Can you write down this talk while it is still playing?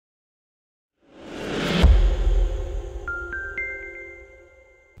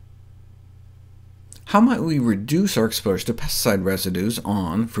How might we reduce our exposure to pesticide residues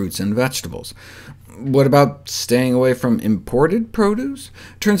on fruits and vegetables? What about staying away from imported produce?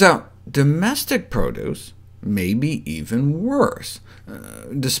 Turns out domestic produce may be even worse,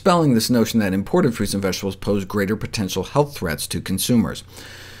 dispelling this notion that imported fruits and vegetables pose greater potential health threats to consumers.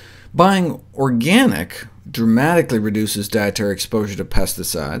 Buying organic dramatically reduces dietary exposure to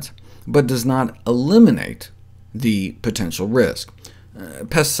pesticides, but does not eliminate the potential risk.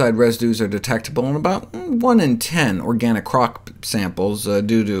 Pesticide residues are detectable in about 1 in 10 organic crop samples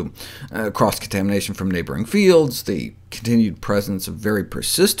due to cross-contamination from neighboring fields, the continued presence of very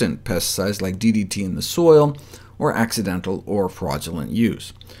persistent pesticides like DDT in the soil, or accidental or fraudulent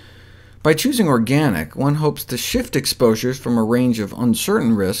use. By choosing organic, one hopes to shift exposures from a range of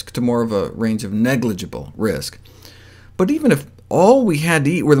uncertain risk to more of a range of negligible risk. But even if all we had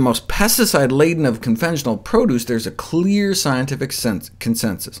to eat were the most pesticide-laden of conventional produce, there's a clear scientific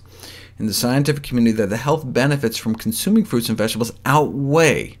consensus in the scientific community that the health benefits from consuming fruits and vegetables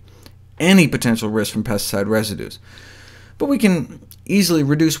outweigh any potential risk from pesticide residues. But we can easily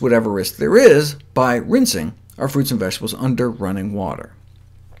reduce whatever risk there is by rinsing our fruits and vegetables under running water.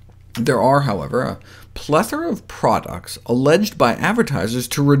 There are, however, a plethora of products alleged by advertisers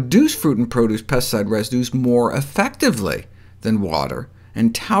to reduce fruit and produce pesticide residues more effectively than water,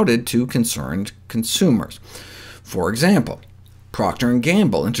 and touted to concerned consumers. For example, Procter &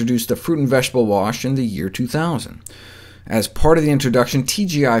 Gamble introduced a fruit and vegetable wash in the year 2000. As part of the introduction,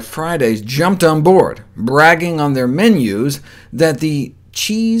 TGI Fridays jumped on board, bragging on their menus that the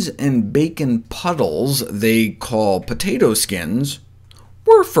cheese and bacon puddles they call potato skins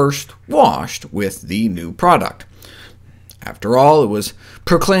were first washed with the new product. After all, it was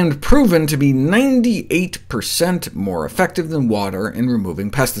proclaimed proven to be 98% more effective than water in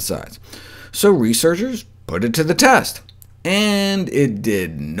removing pesticides. So researchers put it to the test, and it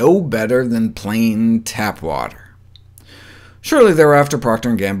did no better than plain tap water. Shortly thereafter,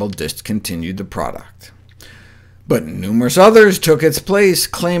 Procter & Gamble discontinued the product. But numerous others took its place,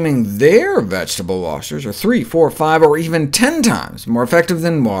 claiming their vegetable washers are 3, 4, 5, or even 10 times more effective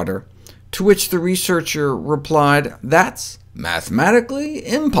than water, to which the researcher replied, "That's mathematically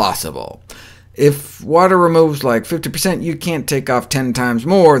impossible. If water removes like 50%, you can't take off 10 times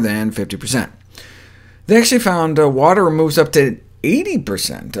more than 50%. They actually found water removes up to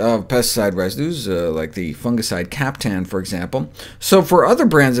 80% of pesticide residues, like the fungicide Captan, for example. So for other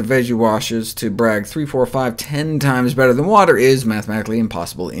brands of veggie washes to brag 3, 4, 5, 10 times better than water is mathematically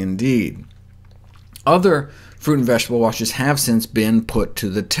impossible indeed. Other fruit and vegetable washes have since been put to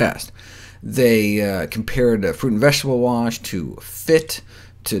the test. They compared a fruit and vegetable wash to FIT,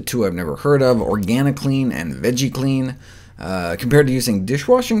 to two I've never heard of, OrganiClean and VeggieClean, compared to using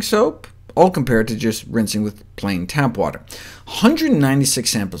dishwashing soap, all compared to just rinsing with plain tap water.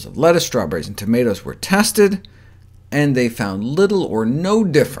 196 samples of lettuce, strawberries, and tomatoes were tested, and they found little or no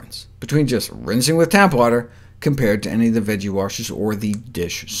difference between just rinsing with tap water compared to any of the veggie washes or the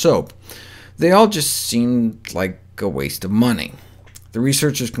dish soap. They all just seemed like a waste of money. The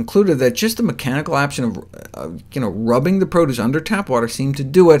researchers concluded that just the mechanical action of rubbing the produce under tap water seemed to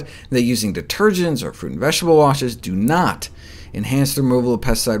do it, and that using detergents or fruit and vegetable washes do not enhance the removal of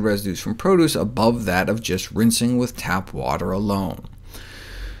pesticide residues from produce above that of just rinsing with tap water alone.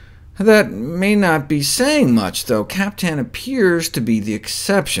 That may not be saying much, though. Captan appears to be the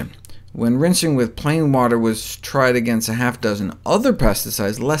exception. When rinsing with plain water was tried against a half-dozen other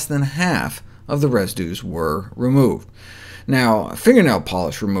pesticides, less than half of the residues were removed. Now, fingernail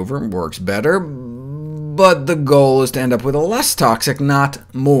polish remover works better, but the goal is to end up with a less toxic, not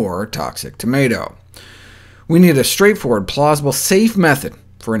more toxic tomato. We need a straightforward, plausible, safe method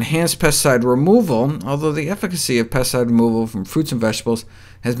for enhanced pesticide removal, although the efficacy of pesticide removal from fruits and vegetables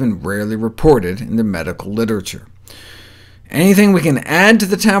has been rarely reported in the medical literature. Anything we can add to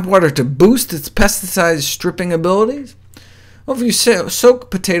the tap water to boost its pesticide stripping abilities? Well, if you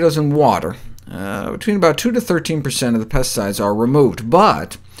soak potatoes in water, between about 2 to 13% of the pesticides are removed,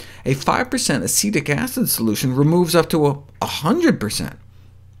 but a 5% acetic acid solution removes up to 100%.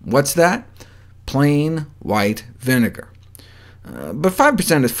 What's that? Plain white vinegar. But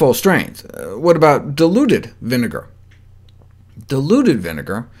 5% is full strength. What about diluted vinegar? Diluted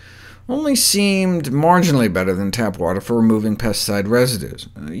vinegar only seemed marginally better than tap water for removing pesticide residues.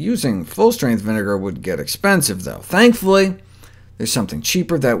 Using full-strength vinegar would get expensive, though. Thankfully, there's something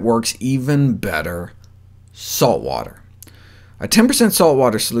cheaper that works even better: salt water. A 10% salt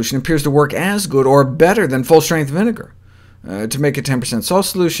water solution appears to work as good or better than full-strength vinegar. To make a 10% salt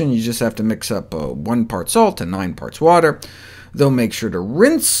solution, you just have to mix up 1 part salt to 9 parts water, though make sure to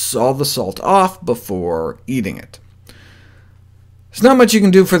rinse all the salt off before eating it. There's not much you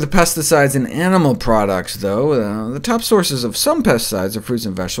can do for the pesticides in animal products, though. The top sources of some pesticides are fruits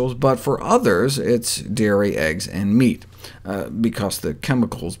and vegetables, but for others it's dairy, eggs, and meat, because the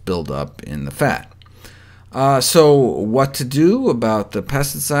chemicals build up in the fat. So what to do about the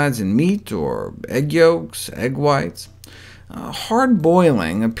pesticides in meat or egg yolks, egg whites? Hard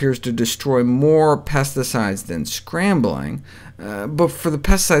boiling appears to destroy more pesticides than scrambling, but for the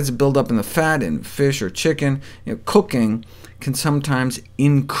pesticides that build up in the fat in fish or chicken, cooking can sometimes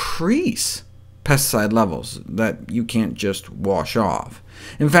increase pesticide levels that you can't just wash off.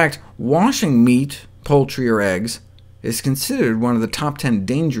 In fact, washing meat, poultry, or eggs is considered one of the top 10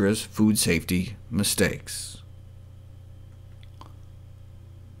 dangerous food safety mistakes.